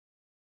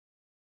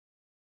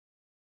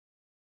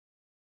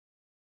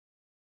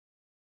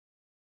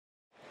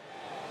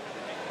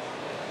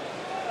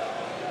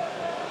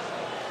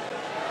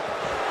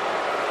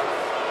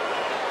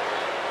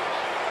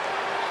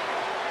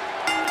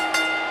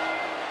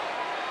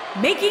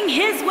Making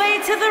his way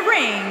to the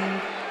ring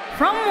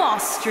from Wall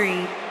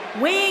Street,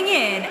 weighing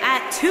in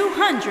at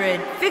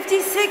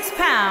 256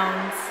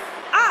 pounds,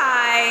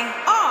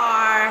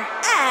 IRS.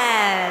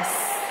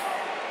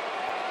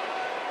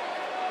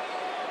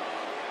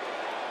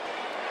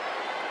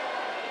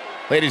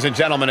 Ladies and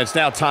gentlemen, it's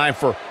now time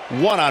for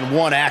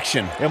one-on-one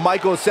action. And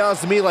Michael, it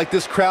sounds to me like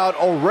this crowd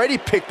already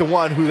picked the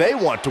one who they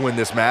want to win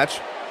this match.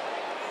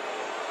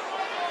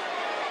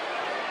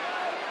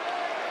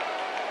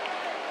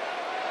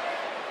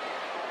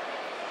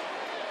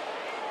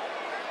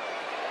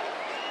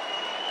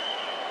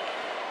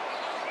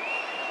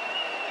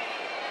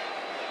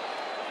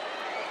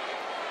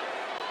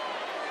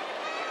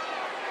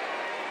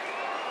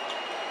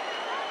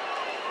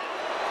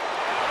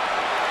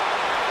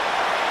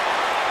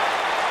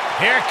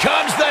 Here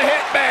comes the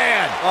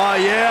Hitman. Oh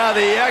yeah,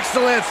 the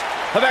excellence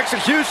of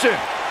execution.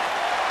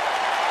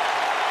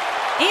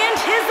 And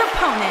his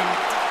opponent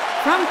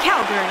from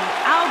Calgary,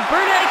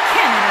 Alberta,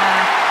 Canada,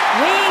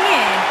 weighing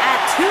in at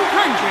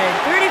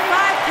 235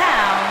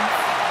 pounds,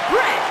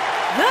 Bret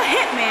the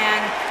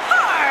Hitman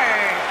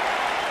Hart.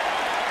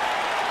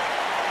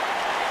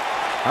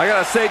 I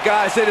gotta say,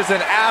 guys, it is an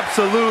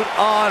absolute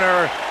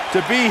honor to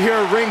be here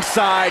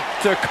ringside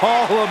to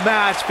call a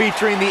match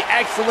featuring the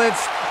excellence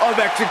of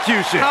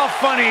execution. How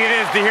funny it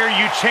is to hear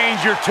you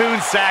change your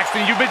tune,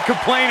 Saxton. You've been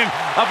complaining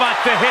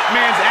about the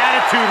Hitman's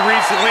attitude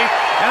recently,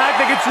 and I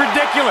think it's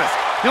ridiculous.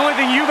 The only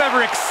thing you've ever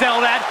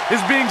excelled at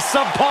is being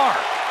subpar.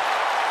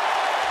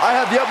 I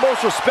have the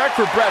utmost respect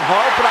for Bret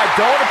Hart, but I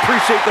don't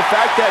appreciate the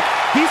fact that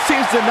he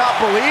seems to not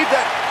believe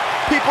that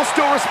people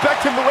still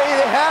respect him the way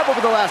they have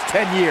over the last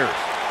 10 years.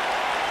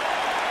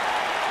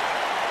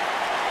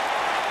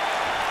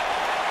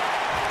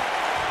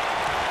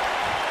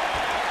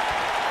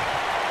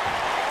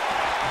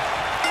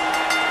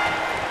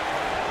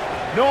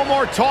 No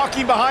more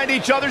talking behind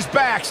each other's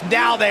backs.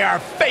 Now they are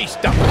face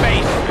to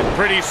face. And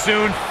pretty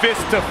soon, fist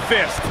to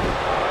fist.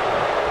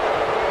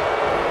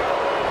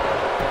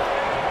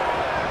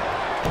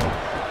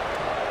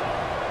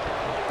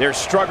 They're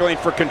struggling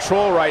for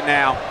control right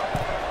now.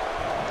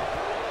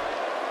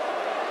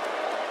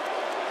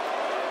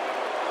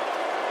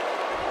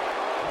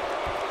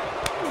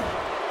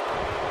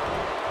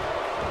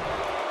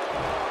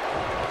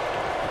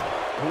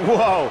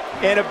 Whoa,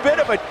 and a bit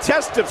of a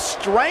test of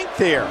strength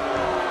here.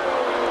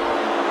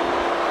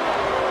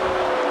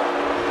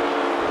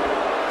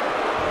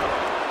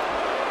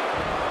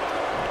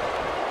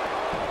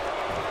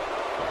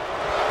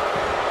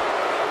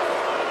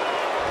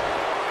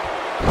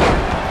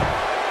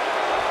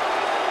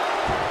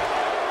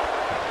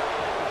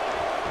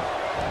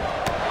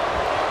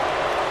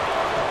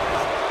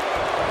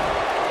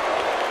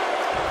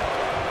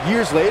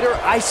 Years later,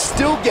 I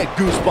still get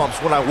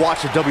goosebumps when I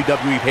watch a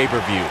WWE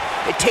pay-per-view.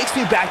 It takes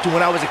me back to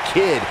when I was a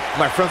kid.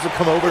 My friends would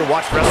come over to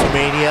watch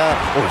WrestleMania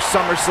or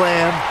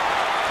Summerslam.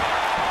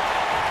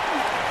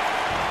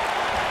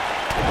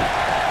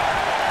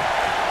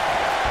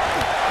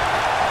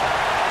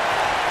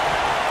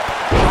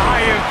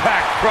 High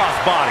impact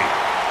crossbody.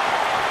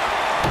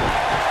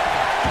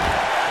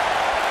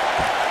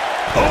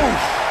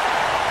 Oof!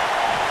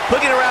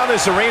 Looking around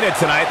this arena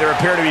tonight, there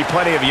appear to be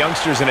plenty of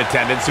youngsters in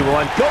attendance who will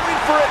Going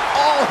for it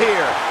all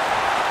here.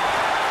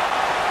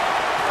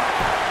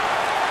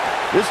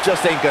 This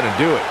just ain't gonna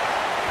do it.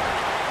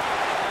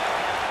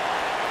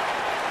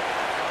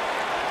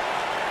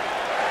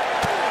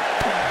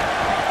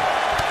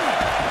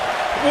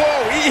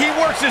 Whoa, he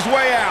works his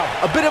way out.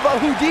 A bit of a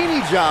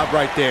Houdini job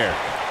right there.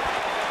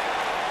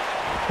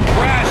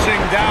 Crashing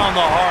down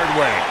the hard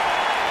way.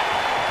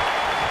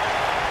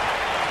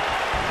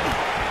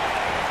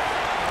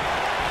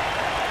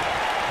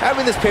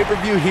 Having this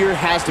pay-per-view here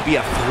has to be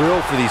a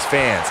thrill for these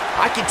fans.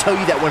 I can tell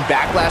you that when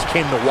Backlash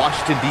came to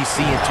Washington,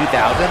 D.C. in 2000,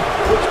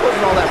 which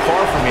wasn't all that far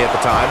from me at the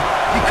time,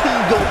 you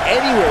couldn't go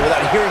anywhere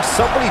without hearing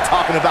somebody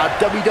talking about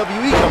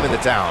WWE coming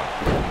to town.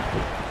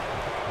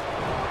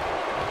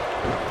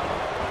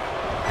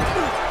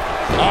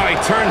 Oh, he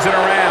turns it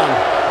around.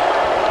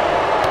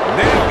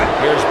 Nailed it.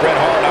 Here's Bret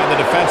Hart on the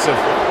defensive.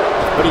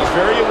 But he's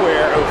very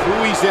aware of who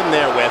he's in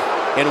there with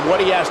and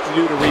what he has to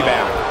do to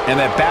rebound. And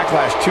that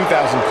Backlash 2000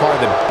 card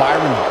that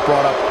Byron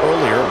brought up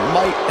earlier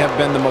might have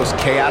been the most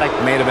chaotic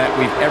main event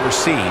we've ever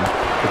seen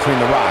between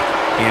The Rock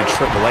and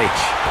Triple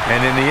H. And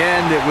in the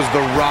end, it was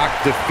The Rock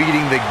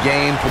defeating the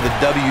game for the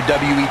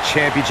WWE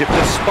Championship,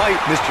 despite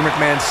Mr.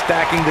 McMahon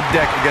stacking the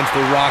deck against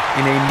The Rock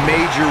in a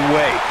major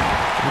way,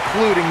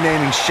 including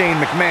naming Shane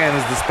McMahon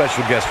as the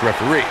special guest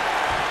referee.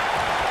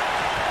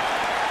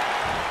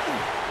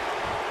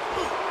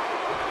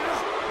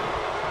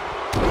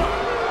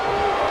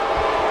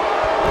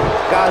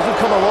 Guys,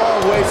 we've come a long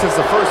way since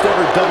the first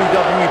ever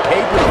WWE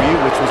pay-per-view,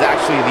 which was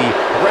actually the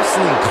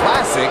Wrestling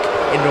Classic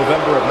in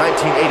November of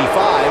 1985.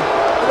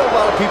 I know a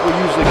lot of people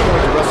usually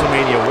point to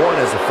WrestleMania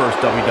 1 as the first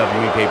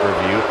WWE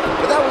pay-per-view,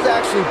 but that was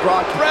actually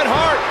broadcast. Bret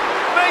Hart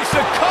makes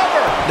a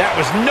cover. That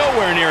was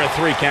nowhere near a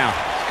 3 count.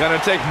 It's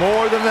gonna take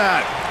more than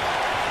that.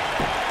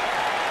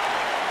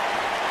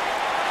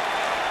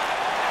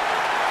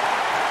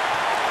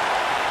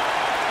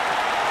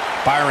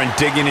 Byron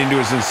digging into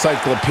his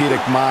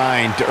encyclopedic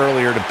mind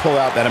earlier to pull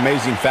out that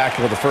amazing fact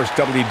of the first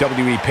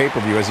WWE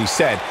pay-per-view. As he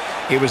said,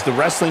 it was the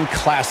Wrestling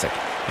Classic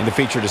and it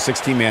featured a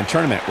 16-man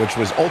tournament, which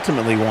was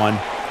ultimately won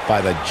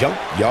by the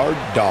Junkyard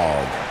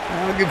Dog.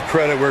 I'll give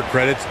credit where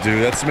credit's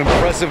due. That's some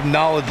impressive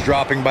knowledge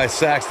dropping by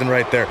Saxton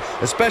right there,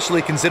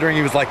 especially considering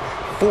he was like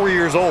 4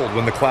 years old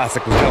when the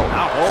Classic was held.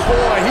 Oh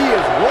boy, he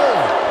is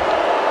rolling.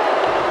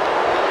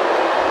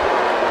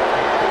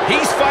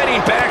 He's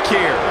fighting back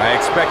here. I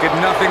expected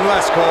nothing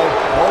less, Cole.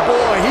 Oh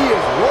boy, he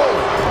is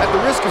rolling. At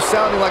the risk of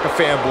sounding like a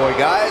fanboy,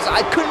 guys,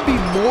 I couldn't be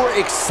more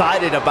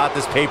excited about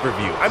this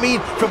pay-per-view. I mean,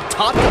 from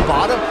top to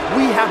bottom,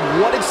 we have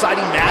one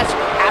exciting match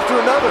after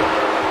another.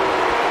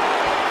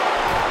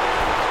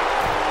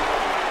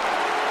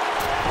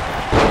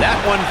 That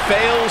one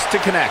fails to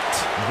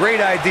connect.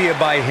 Great idea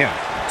by him.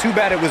 Too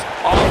bad it was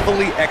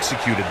awfully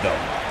executed, though.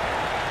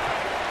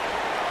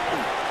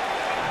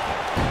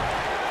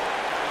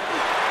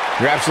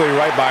 You're absolutely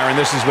right, Byron.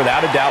 This is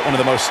without a doubt one of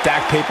the most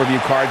stacked pay-per-view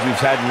cards we've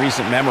had in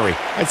recent memory.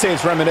 I'd say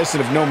it's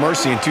reminiscent of No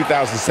Mercy in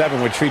 2007,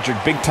 which featured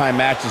big-time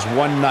matches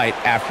one night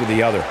after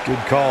the other.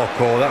 Good call,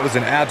 Cole. That was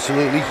an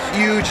absolutely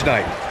huge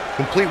night,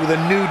 complete with a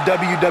new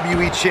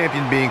WWE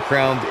champion being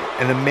crowned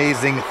an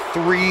amazing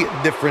 3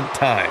 different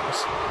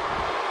times.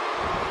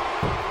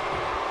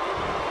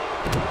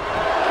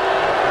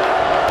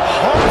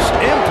 Harsh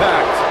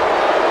impact.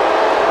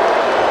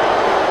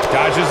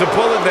 Dodges a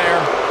bullet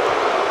there.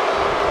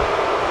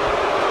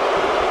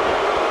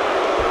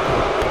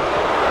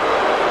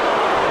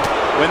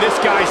 When this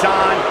guy's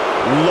on,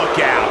 look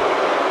out.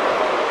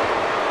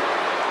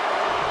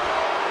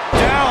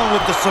 Down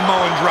with the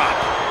Samoan drop.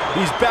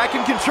 He's back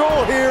in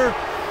control here.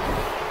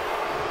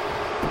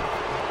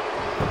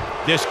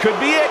 This could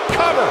be it.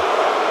 Cover.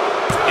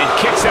 It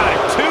kicks out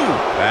at 2.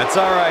 That's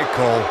all right,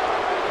 Cole.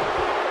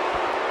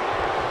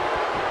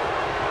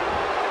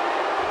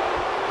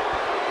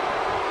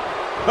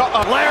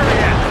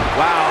 Lariat.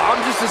 Wow,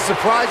 I'm just as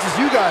surprised as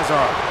you guys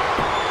are.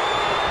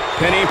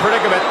 Penny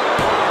predicament.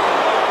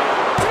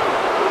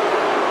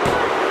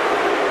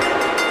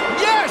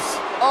 Yes!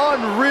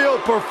 Unreal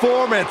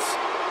performance.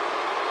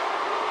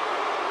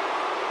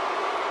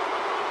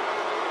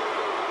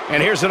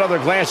 And here's another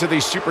glance at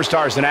these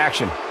superstars in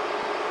action.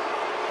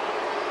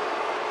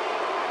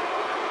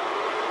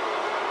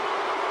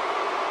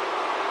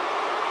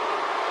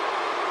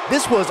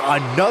 This was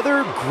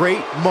another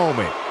great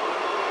moment.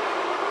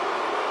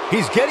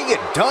 He's getting it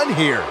done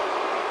here.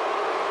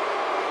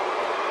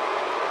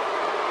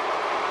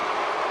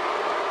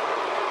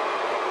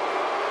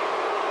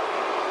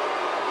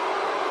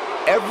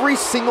 Every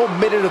single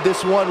minute of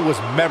this one was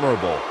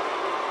memorable.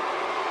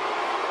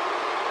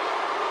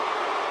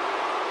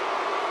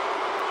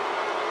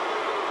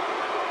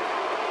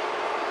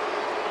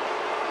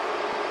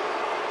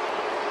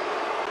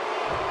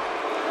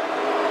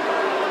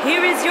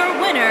 Here is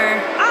your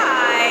winner, IRS.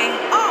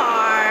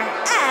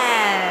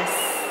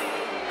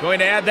 Going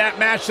to add that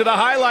match to the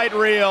highlight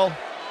reel.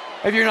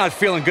 If you're not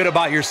feeling good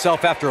about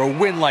yourself after a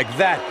win like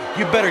that,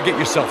 you better get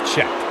yourself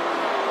checked.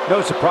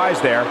 No surprise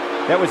there.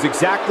 That was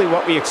exactly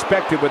what we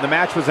expected when the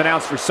match was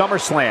announced for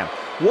SummerSlam.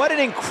 What an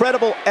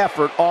incredible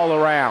effort all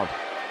around.